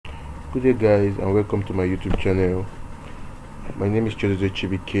Good day guys, and welcome to my YouTube channel. My name is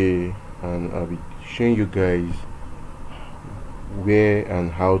Chibike, and I'll be showing you guys where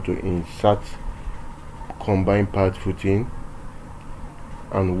and how to insert combined part footing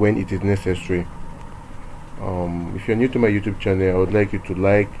and when it is necessary. If you're new to my YouTube channel, I would like you to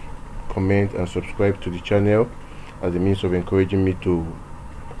like, comment and subscribe to the channel as a means of encouraging me to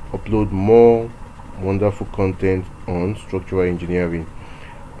upload more wonderful content on structural engineering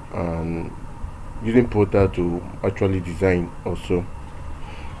and using Prota to actually design also.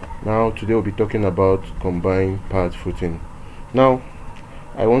 Now today we'll be talking about combined part footing. Now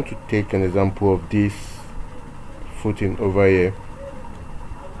I want to take an example of this footing over here.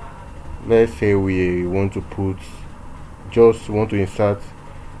 Let's say we want to insert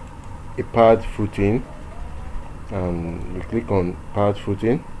a pad footing, and we click on pad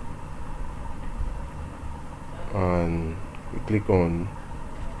footing and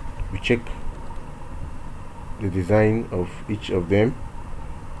we check the design of each of them,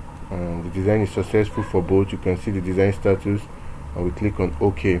 and the design is successful for both. You can see the design status, and we click on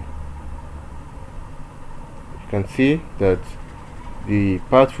OK. You can see that the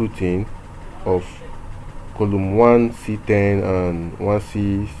part footing of column 1C10 and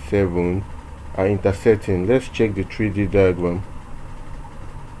 1C7 are intersecting. Let's check the 3D diagram.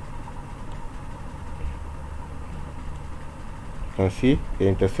 You can see they're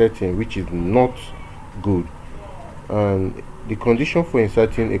intersecting, which is not good. And the condition for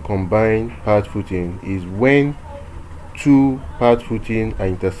inserting a combined part footing is when two part footing are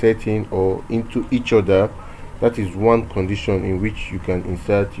intersecting or into each other. That is one condition in which you can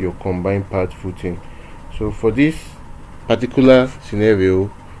insert your combined part footing. So for this particular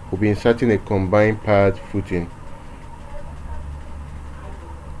scenario, we'll be inserting a combined part footing.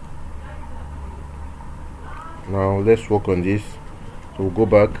 Now let's work on this. So we'll go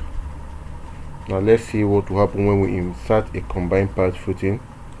back. Now let's see what will happen when we insert a combined part footing.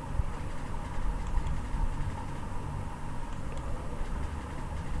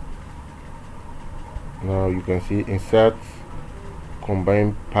 Now you can see insert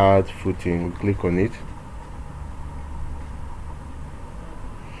combined part footing. We click on it.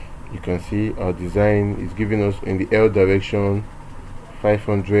 You can see our design is giving us in the L direction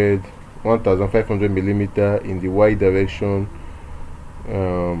 1500 millimeter, in the Y direction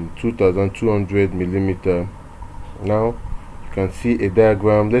 2200 millimeter. Now you can see a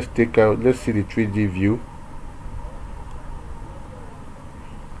diagram. Let's see the 3D view. You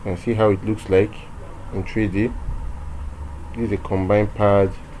can see how it looks like in 3D. This is a combined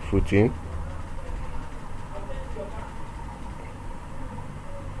pad footing.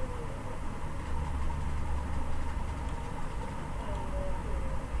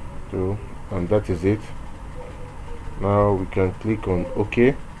 So, and that is it. Now we can click on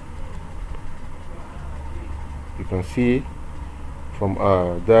OK. You can see from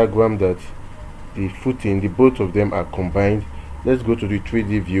our diagram that the footing, the both of them are combined. Let's go to the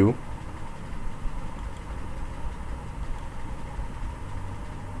 3D view.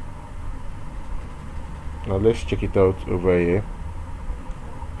 Now let's check it out over here.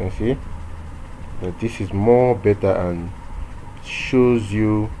 You can see that this is more better and shows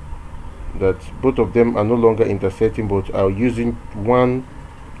you that both of them are no longer intersecting but are using one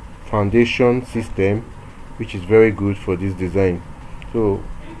foundation system, which is very good for this design. So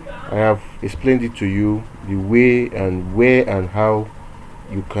I have explained it to you the way and where and how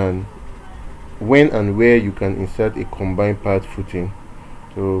you can, when and where you can insert a combined part footing.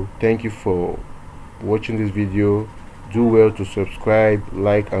 So thank you for watching this video. Do well to subscribe,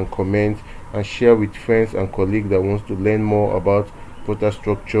 like and comment, and share with friends and colleagues that wants to learn more about Prota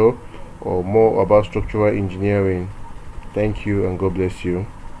Structure or more about structural engineering. Thank you and God bless you.